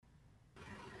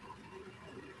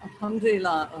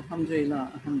Alhamdulillah,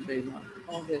 alhamdulillah, alhamdulillah.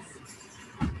 All this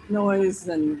noise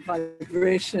and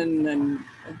vibration and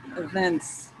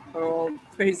events are all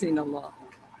praising Allah.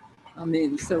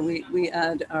 Ameen. So we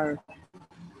add our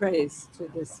praise to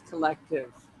this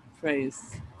collective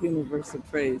praise, universal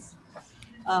praise.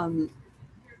 I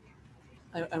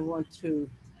want to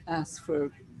ask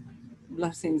for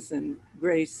blessings and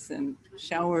grace and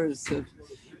showers of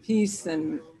peace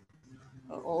and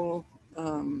all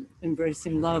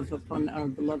embracing love upon our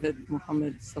beloved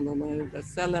Muhammad sallallahu alaihi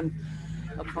wasallam,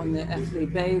 upon the Ahlul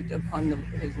Bayt, upon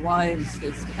his wives,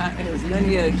 his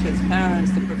lineage, his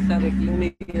parents, the prophetic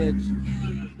lineage,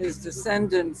 his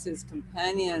descendants, his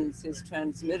companions, his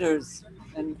transmitters,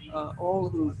 and all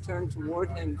who turn toward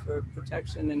him for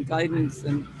protection and guidance,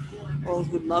 and all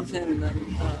who love him,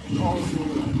 and all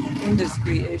who in his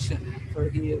creation, for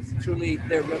he is truly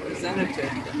their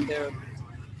representative and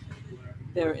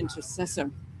their intercessor.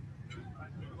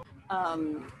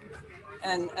 And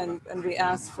we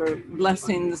ask for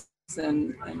blessings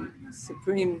and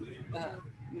supreme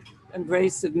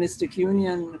embrace of mystic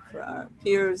union for our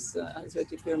peers,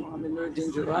 Hazrat Pir Muhammad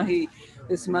Nuruddin Jarahi,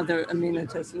 his mother Amina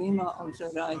Taslima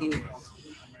al-Jarahi,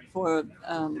 for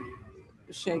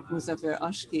Sheikh Muzaffar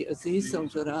Ashki Aziz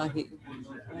al-Jarahi,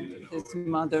 and his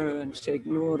mother, and Sheikh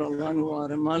Noor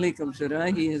al-Anwar Malik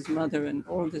al-Jarahi, his mother, and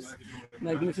all this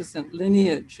magnificent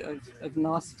lineage of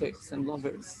Gnostics and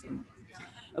lovers, and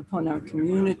upon our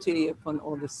community, upon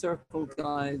all the circle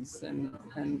guides and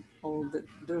all the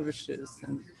dervishes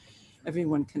and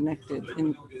everyone connected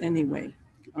in any way.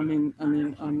 Ameen,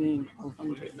 ameen, ameen.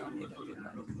 Alhamdulillah.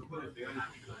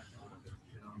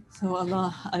 So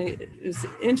Allah, it's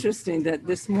interesting that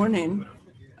this morning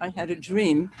I had a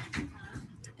dream,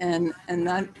 and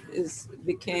that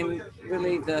became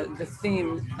really the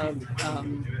theme of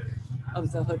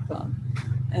the khutbah.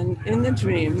 And in the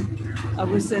dream, I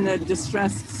was in a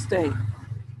distressed state.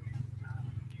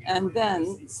 And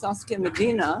then Saskia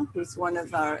Medina, who's one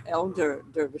of our elder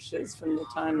dervishes from the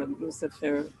time of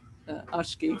Muzaffar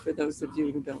Ashki, for those of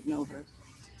you who don't know her,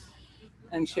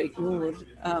 and Sheikh Noor,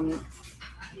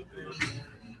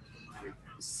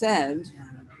 said,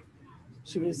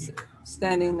 she was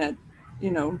standing at,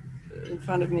 in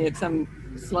front of me at some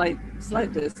slight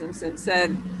distance, and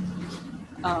said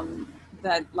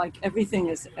that like everything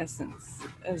is essence,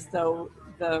 as though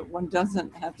one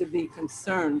doesn't have to be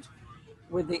concerned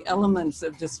with the elements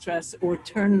of distress or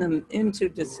turn them into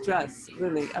distress,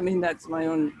 really. I mean, that's my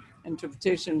own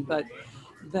interpretation, but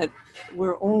that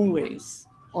we're always,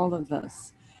 all of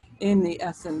us, in the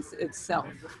essence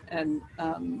itself, and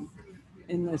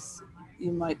in this,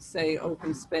 you might say,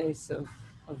 open space of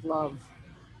love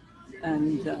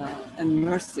and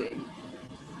mercy.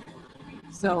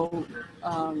 So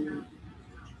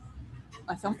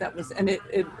I thought that was, and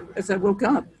it as I woke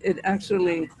up, it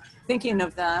actually, thinking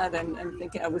of that and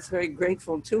thinking, I was very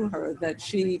grateful to her that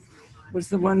she was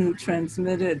the one who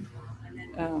transmitted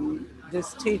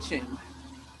this teaching.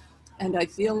 And I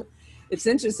feel it's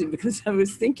interesting because I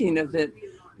was thinking of it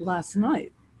last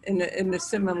night in a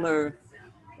similar,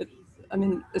 I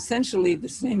mean, essentially the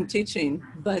same teaching,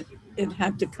 but it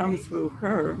had to come through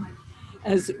her,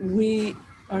 as we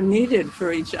are needed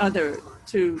for each other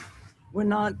to, we're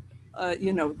not,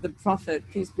 the Prophet,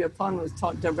 peace be upon him, was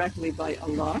taught directly by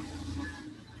Allah,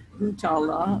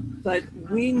 but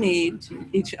we need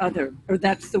each other, or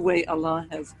that's the way Allah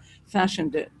has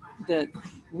fashioned it, that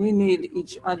we need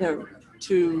each other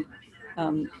to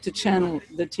channel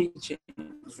the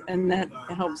teachings, and that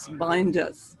helps bind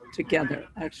us together,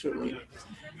 actually.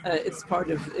 It's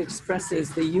expresses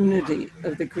the unity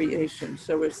of the creation.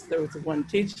 So there's one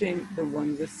teaching, the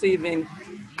one receiving,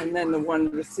 and then the one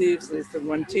receives is the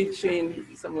one teaching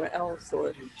somewhere else,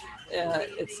 or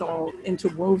it's all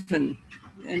interwoven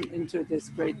into this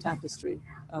great tapestry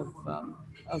of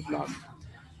love.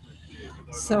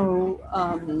 So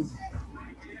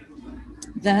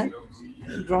that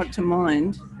brought to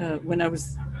mind when I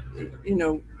was,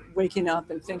 waking up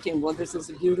and thinking, well, this is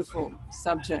a beautiful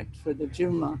subject for the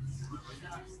Jummah.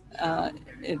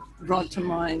 It brought to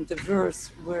mind the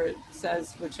verse where it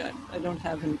says, which I don't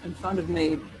have in front of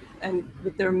me,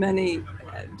 but there are many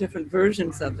different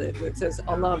versions of it, where it says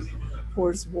Allah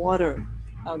pours water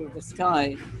out of the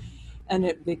sky, and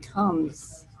it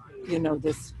becomes,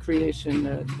 this creation,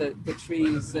 the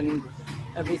trees and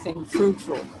everything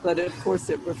fruitful. But of course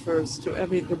it refers to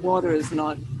the water is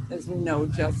not, as we know,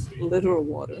 just literal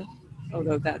water,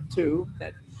 although that too,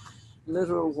 that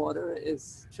literal water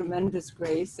is tremendous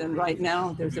grace. And right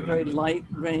now there's a very light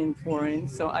rain pouring.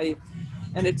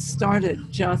 And it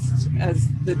started just as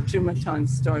the Jummah time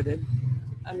started.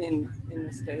 I mean, in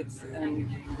the States. And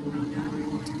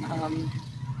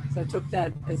so I took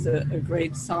that as a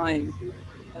great sign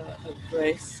of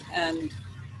grace. And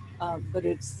but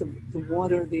it's the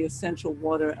water, the essential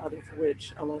water out of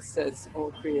which Allah says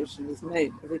all creation is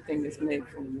made. Everything is made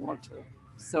from water.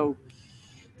 So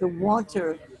the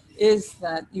water is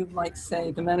that, you might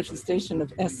say, the manifestation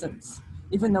of essence.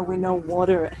 Even though we know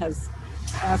water has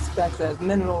aspects, as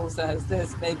minerals, as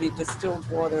this, maybe distilled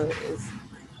water is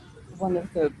one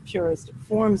of the purest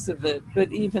forms of it,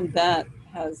 but even that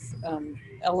has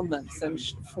elements and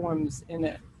forms in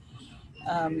it.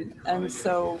 And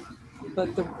so,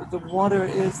 but the water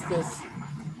is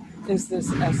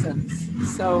this essence.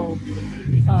 So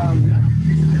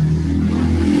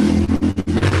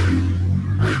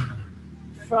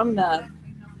from that,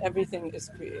 everything is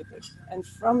created, and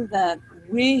from that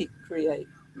we create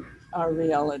our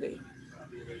reality.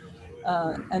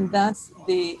 And that's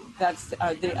the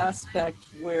aspect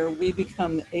where we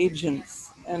become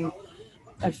agents. And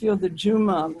I feel the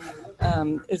Juma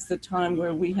is the time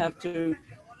where we have to,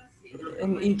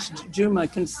 in each Juma,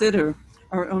 consider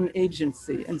our own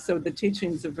agency. And so the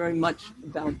teachings are very much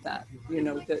about that, you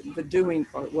know, the doing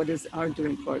part. What is our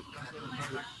doing part?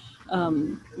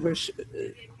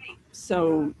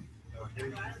 So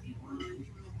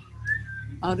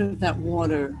out of that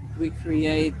water, we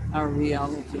create our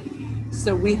reality.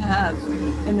 So we have,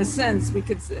 in a sense, we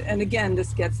could, and again,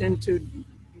 this gets into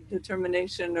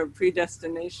determination or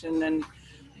predestination,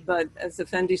 but as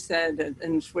Effendi said,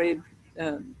 and Schwab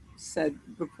said,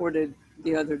 reported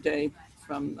the other day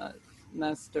from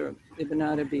Master Ibn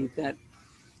Arabi, that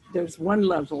there's one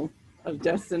level of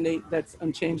destiny that's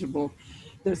unchangeable.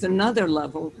 There's another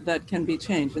level that can be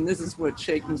changed, and this is what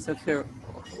Sheikh Musafir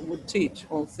would teach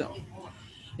also.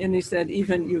 And he said,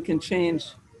 even you can change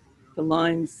the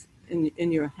lines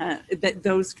in your hand, that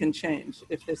those can change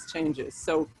if this changes.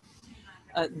 So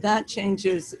that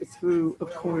changes through,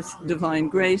 of course, divine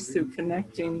grace, through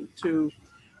connecting to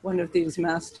one of these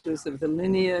masters of the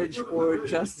lineage, or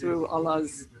just through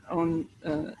Allah's own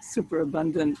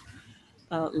superabundant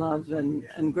love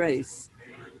and grace.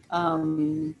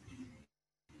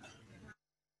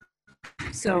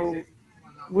 So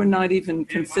we're not even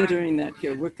considering that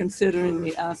here. We're considering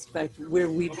the aspect where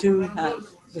we do have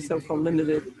the so-called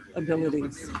limited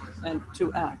abilities and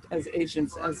to act as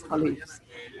agents, as khalifs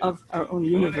of our own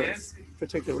universe,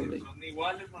 particularly.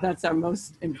 That's our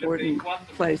most important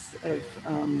place of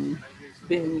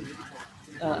being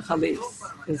khalifs,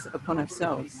 is upon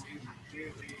ourselves.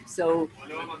 So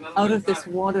out of this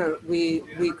water, we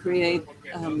create,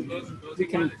 we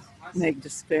can make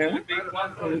despair,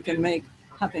 or we can make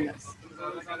happiness.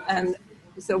 And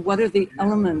so what are the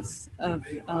elements of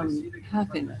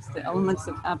happiness? The elements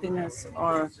of happiness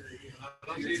are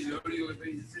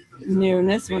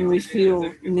nearness, when we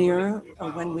feel near,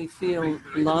 or when we feel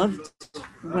loved,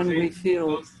 when we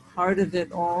feel part of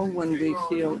it all, when we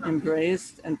feel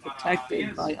embraced and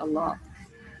protected by Allah.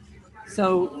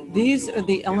 So these are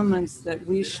the elements that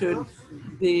we should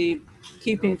be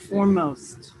keeping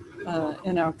foremost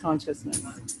in our consciousness,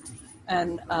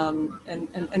 and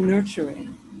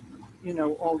nurturing, you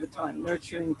know, all the time,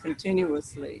 nurturing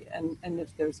continuously. And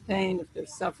if there's pain, if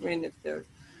there's suffering, if there's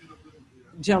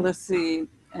jealousy,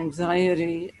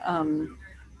 anxiety,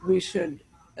 we should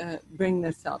bring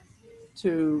this up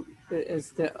to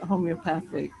as the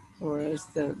homeopathic, or as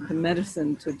the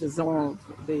medicine to dissolve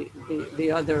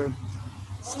the other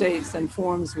states and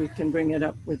forms. We can bring it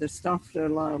up with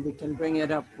astaghfirullah, we can bring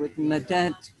it up with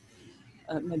madat.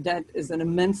 Madat is an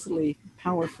immensely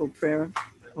powerful prayer.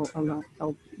 Oh Allah,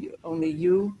 help you. Only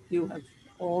you have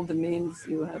all the means,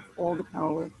 you have all the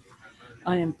power.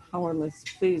 I am powerless.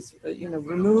 Please,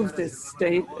 remove this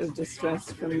state of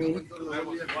distress from me.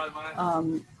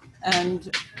 And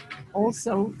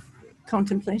also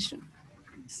contemplation.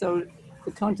 So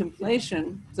the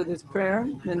contemplation, so there's prayer,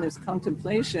 then there's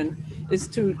contemplation, is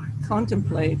to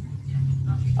contemplate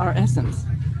our essence.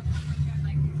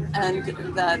 And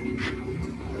that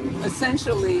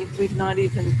essentially we've not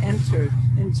even entered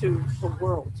into a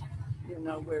world,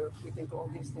 where we think all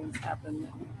these things happen,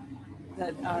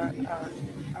 that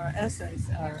our essence,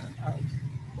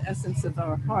 the essence of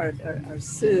our heart, our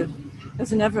sir,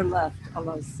 has never left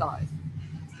Allah's side.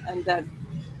 And that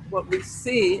what we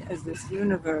see as this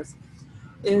universe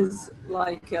is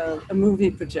like a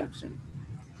movie projection.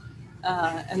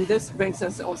 And this brings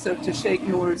us also to Sheikh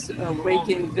Noor's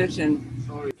waking vision.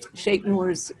 Sheikh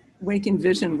Noor's waking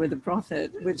vision with the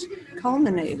Prophet, which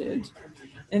culminated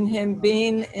in him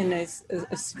being in a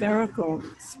spherical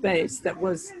space that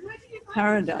was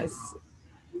paradise,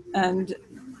 and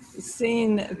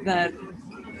seeing that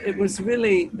it was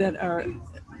really that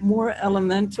more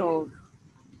elemental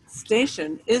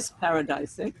station is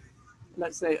paradisic,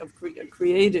 let's say a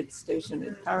created station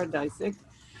is paradisic,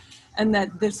 and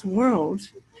that this world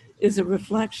is a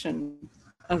reflection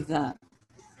of that.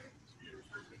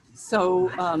 So,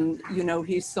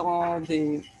 he saw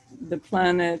the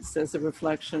planets as a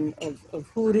reflection of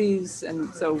Huris,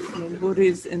 and so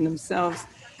Huris in themselves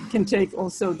can take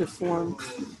also the form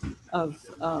of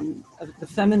the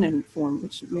feminine form,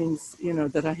 which means,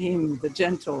 the Rahim, the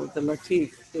gentle, the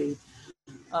Latif,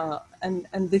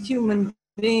 and the human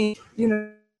being,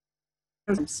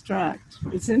 abstract.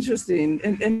 It's interesting,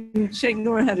 and Sheikh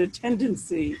Noor had a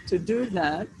tendency to do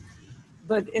that,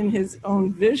 but in his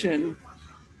own vision,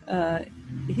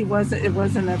 it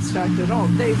wasn't abstract at all.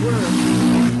 They were,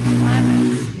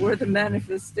 planets were the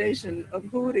manifestation of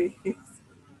Huri.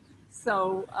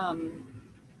 So,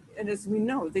 and as we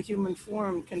know, the human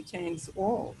form contains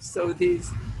all. So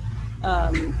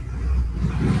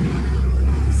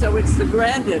so it's the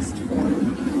grandest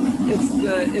form.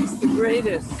 It's the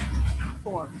greatest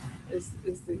form is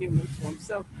the human form.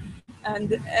 So,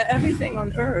 and everything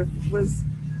on earth was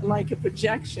like a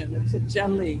projection, a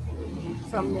tajalli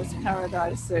from this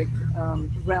paradisic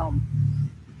realm.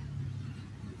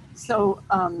 So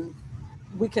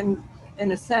we can,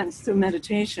 in a sense, through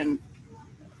meditation,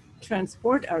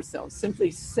 transport ourselves,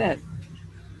 simply sit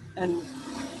and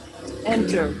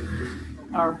enter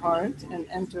our heart and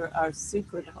enter our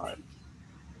secret heart,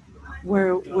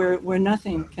 where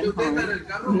nothing can harm,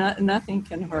 nothing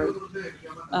can hurt,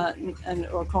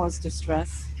 or cause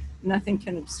distress, nothing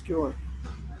can obscure.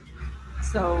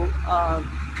 So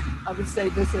I would say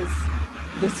this is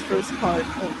this first part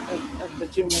of the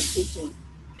Juma teaching.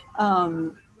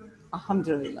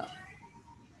 Alhamdulillah.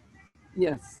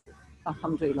 Yes,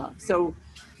 alhamdulillah. So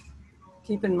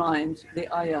keep in mind the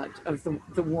ayat of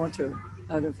the water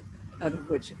out of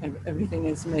which everything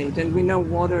is made. And we know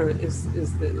water is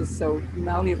so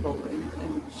malleable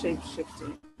and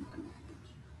shape-shifting.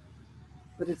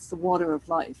 But it's the water of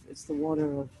life. It's the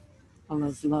water of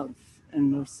Allah's love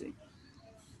and mercy.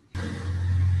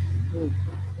 Good.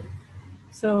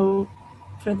 So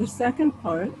for the second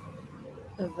part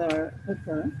of our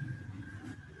hukah,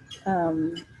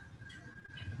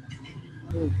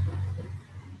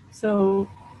 so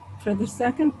for the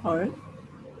second part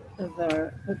of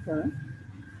our hukah,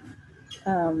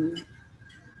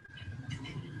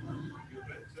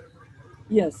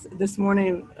 yes, this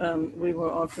morning we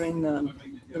were offering the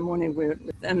morning with,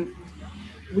 and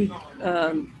we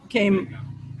came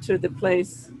to the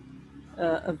place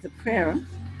of the prayer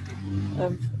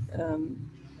of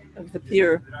the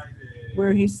Pir,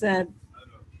 where he said,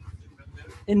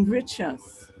 "Enrich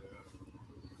us,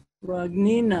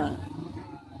 Ragnina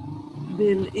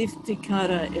bil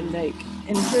iftikara ilaik,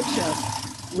 enrich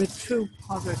us with true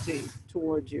poverty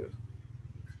toward you."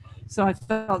 So I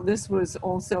felt this was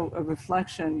also a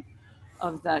reflection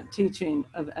of that teaching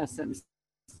of essence,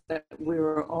 that we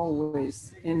were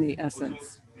always in the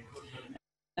essence,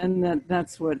 and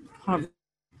that's what poverty.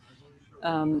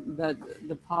 That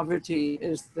the poverty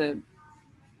is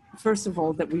first of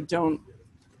all, that we don't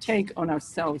take on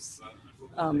ourselves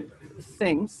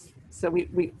things, so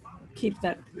we keep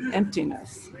that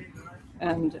emptiness,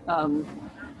 and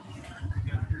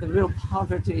the real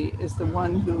poverty is the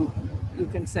one who you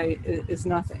can say is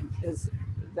nothing,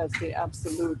 that's the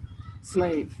absolute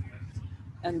slave,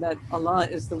 and that Allah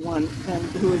is the one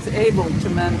who is able to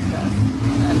manifest.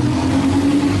 And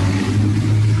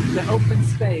the open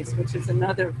space, which is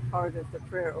another part of the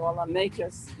prayer, oh Allah, make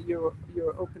us your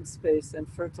open space and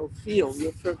fertile field,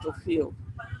 your fertile field.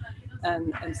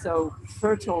 And so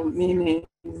fertile meaning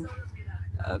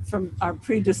from our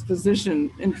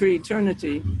predisposition in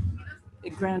pre-eternity,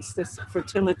 it grants this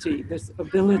fertility, this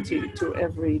ability to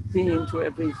every being, to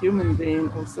every human being,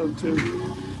 also to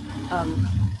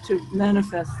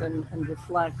manifest and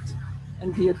reflect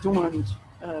and be adorned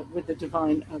with the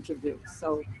divine attributes.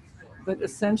 So, but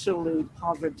essentially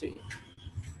poverty.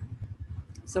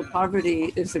 So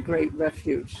poverty is a great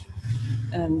refuge.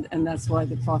 And that's why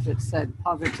the Prophet said,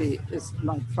 poverty is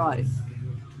my pride.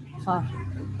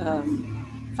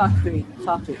 Fakri.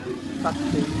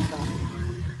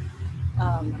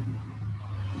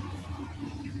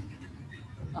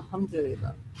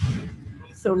 Alhamdulillah.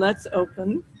 So let's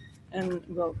open and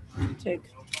we'll take,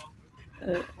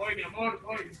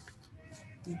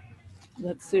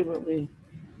 let's see what we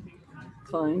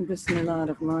find. Bismillah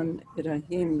ar-Rahman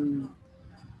ar-Rahim.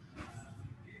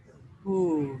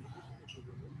 Ooh.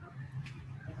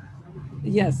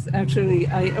 Yes, actually,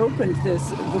 I opened this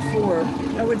before.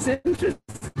 Oh, it's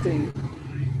interesting.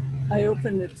 I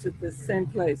opened it to the same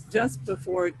place just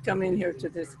before coming here to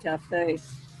this cafe.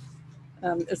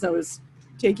 as I was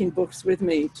taking books with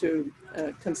me to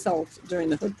consult during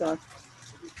the khutbah,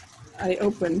 I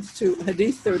opened to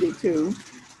Hadith 32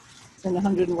 and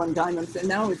 101 diamonds, and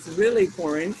now it's really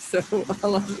pouring, so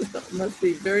Allah must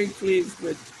be very pleased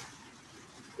with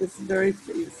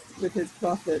his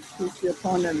prophet, peace be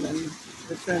upon him, and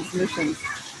the transmissions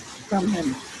from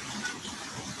him.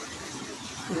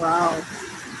 Wow.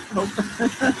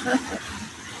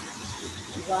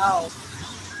 Wow.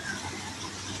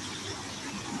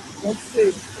 Let's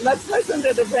see. Let's listen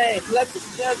to the rain.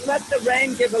 Let's let the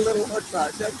rain give a little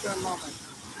khutbah just for a moment.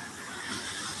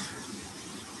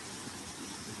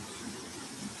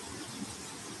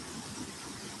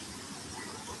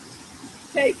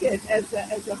 Take it as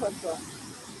a khutbah.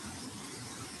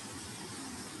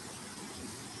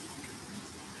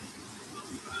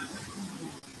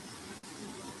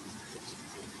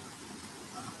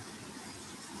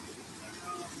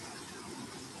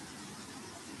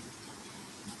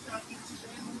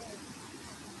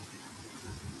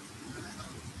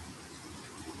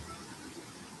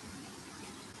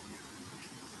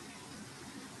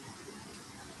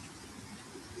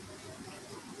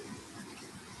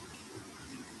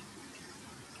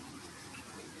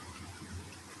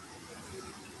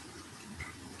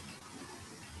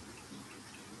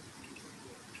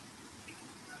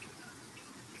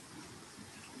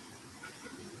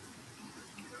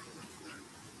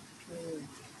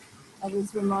 I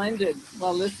was reminded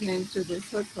while listening to the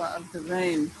khutbah of the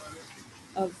rain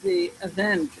of the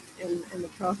event in the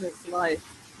Prophet's life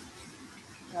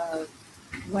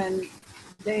when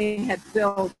they had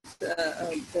built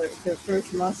their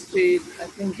first masjid, I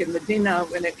think in Medina,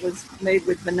 when it was made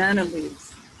with banana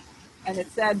leaves. And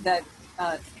it said that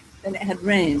and it had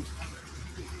rained,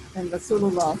 and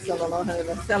Rasulullah sallallahu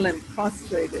alaihi wasallam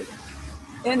prostrated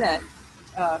in it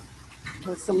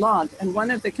for salat. And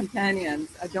one of the companions,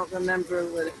 I don't remember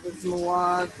whether it was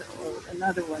Muad or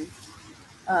another one,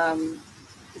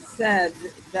 said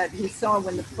that he saw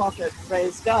when the Prophet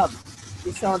raised up,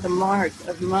 he saw the mark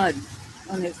of mud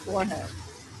on his forehead,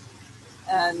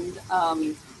 and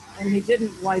he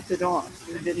didn't wipe it off.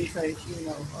 He didn't say,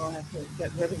 oh, I have to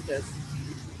get rid of this.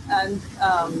 And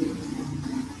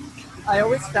I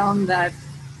always found that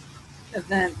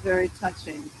event very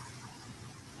touching,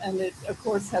 and it, of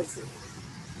course, has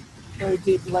very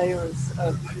deep layers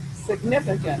of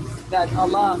significance that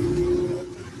Allah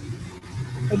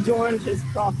adorned his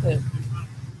prophet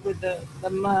with the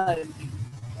mud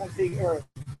of the earth.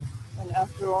 And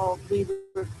after all, we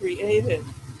were created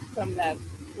from that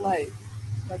clay,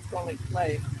 let's call it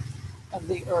clay, of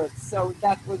the earth. So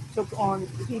that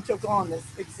he took on this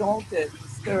exalted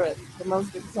spirit, the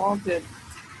most exalted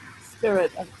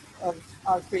spirit of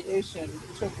our creation,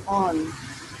 took on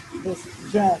this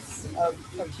dress of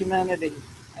humanity,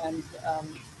 and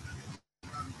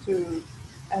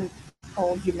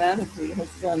all humanity has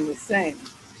done the same,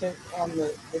 took on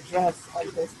the dress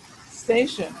of this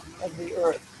station of the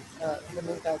earth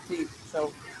beneath our feet.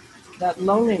 So that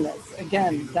loneliness,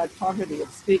 again, that poverty,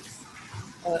 it speaks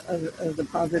of the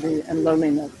poverty and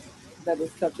loneliness that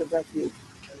is such a refuge.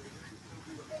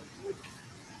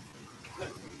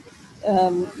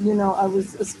 I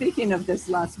was speaking of this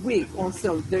last week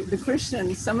also. The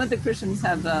Christians, some of the Christians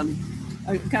have a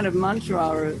kind of mantra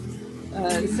or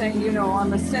saying,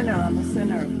 I'm a sinner, I'm a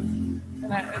sinner.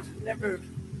 And I've never,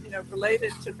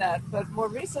 related to that, but more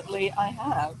recently I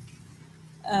have.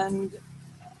 And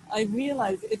I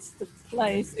realize it's the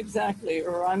place exactly,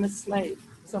 or I'm a slave.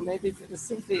 So maybe for the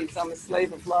Sufis, I'm a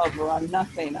slave of love, or I'm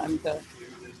nothing. I'm the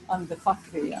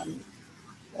fakri, I'm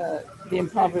the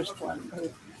impoverished one.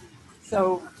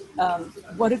 So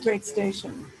what a great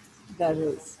station that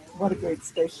is. What a great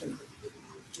station.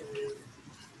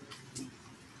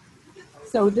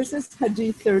 So this is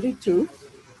Hadith 32,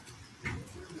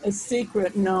 a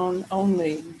secret known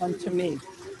only unto me.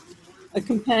 A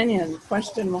companion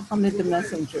questioned Muhammad the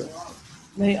Messenger,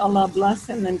 may Allah bless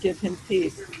him and give him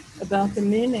peace, about the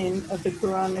meaning of the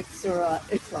Quranic surah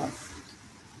Ikhlas.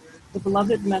 The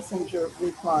beloved Messenger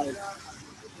replied,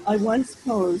 I once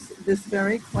posed this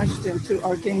very question to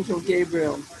Archangel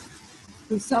Gabriel,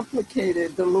 who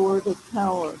supplicated the Lord of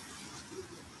Power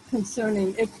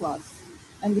concerning Ikhlas,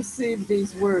 and received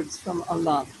these words from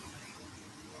Allah.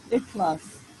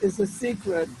 Ikhlas is a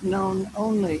secret known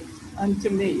only unto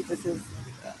me. This is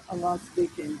Allah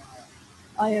speaking.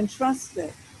 I entrust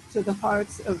it to the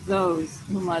hearts of those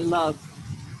whom I love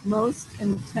most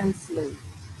intensely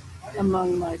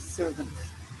among my servants.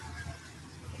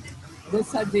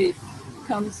 This hadith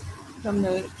comes from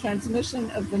the transmission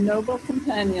of the noble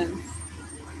companion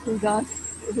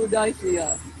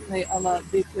Hudayfiyah, may Allah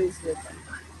be pleased with him.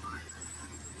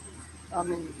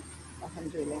 Amin.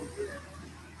 Alhamdulillah.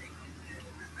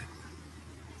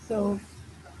 So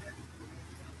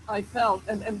I felt,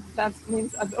 and that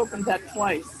means I've opened that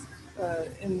twice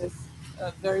in this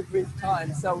very brief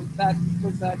time. So that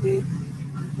was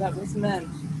that was meant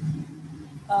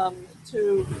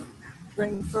to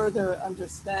bring further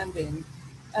understanding,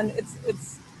 and it's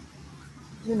it's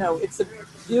a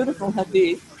beautiful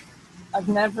hadith. I've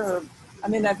never, I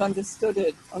mean, I've understood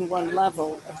it on one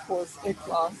level, of course,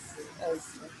 ikhlas,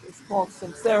 as it's called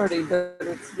sincerity, but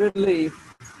it's really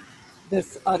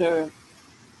this utter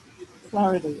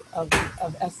clarity of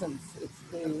essence.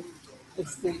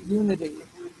 It's the unity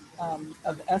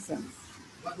of essence.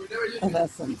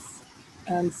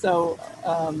 And so,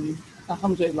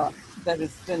 alhamdulillah, that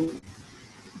it's been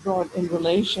brought in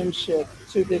relationship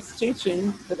to this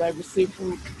teaching that I received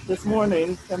from this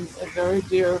morning from a very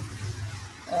dear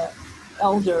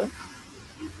elder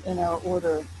in our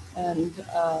order, and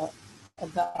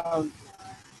about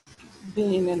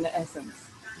being in the essence,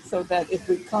 so that if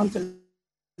we contemplate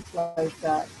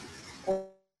that,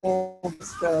 all the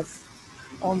stress,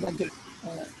 all the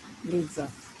leaves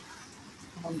us.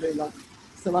 Alhamdulillah.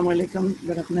 Assalamu alaikum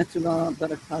wa rahmatullah wa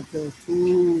barakatuh.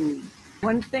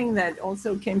 One thing that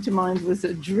also came to mind was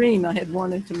a dream I had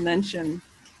wanted to mention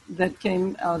that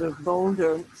came out of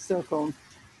Boulder Circle,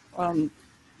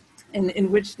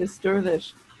 in which this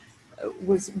dervish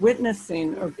was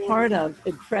witnessing or part of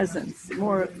a presence,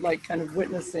 more like kind of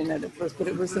witnessing it at first, but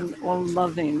it was an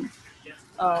all-loving,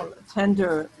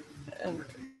 tender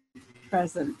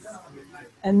presence.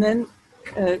 And then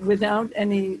without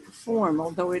any form,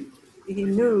 although he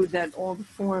knew that all the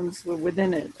forms were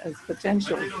within it as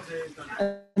potential.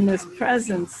 And this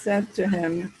presence said to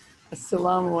him,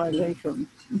 Assalamu alaikum.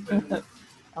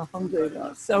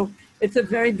 Alhamdulillah. So it's a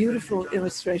very beautiful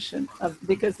illustration of,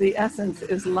 because the essence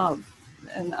is love.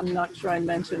 And I'm not sure I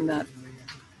mentioned that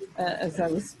as I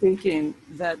was speaking,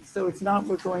 that so it's not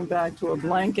we're going back to a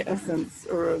blank essence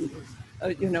or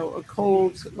a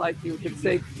cold, like you could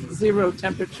say, zero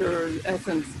temperature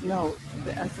essence. No,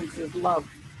 the essence is love.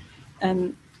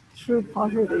 And true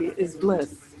poverty is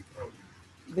bliss,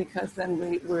 because then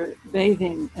we're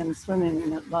bathing and swimming in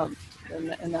that love,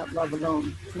 and that love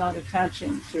alone. It's not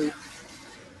attaching to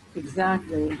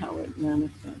exactly how it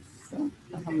manifests. So,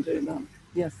 alhamdulillah.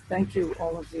 Yes, thank you,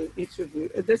 all of you, each of you.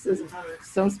 This is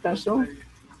so special,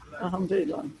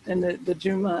 alhamdulillah. And the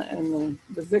Juma and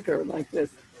the zikr like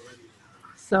this.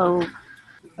 So,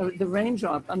 the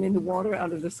raindrop, I mean the water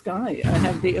out of the sky. I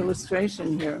have the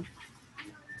illustration here.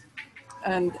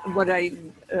 And what I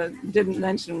didn't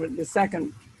mention with the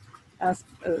second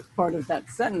part of that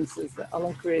sentence is that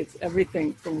Allah creates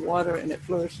everything from water and it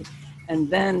flourishes, and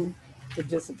then it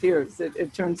disappears.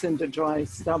 It turns into dry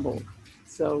stubble.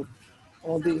 So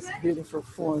all these beautiful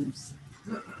forms.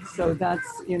 So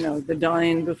that's, the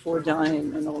dying before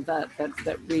dying and all that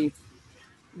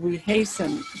we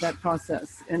hasten that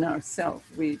process in ourselves.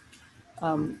 We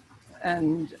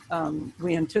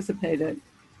anticipate it,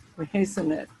 we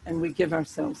hasten it, and we give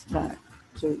ourselves back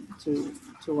to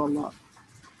Allah.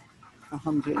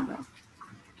 Alhamdulillah.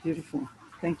 Beautiful.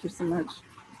 Thank you so much.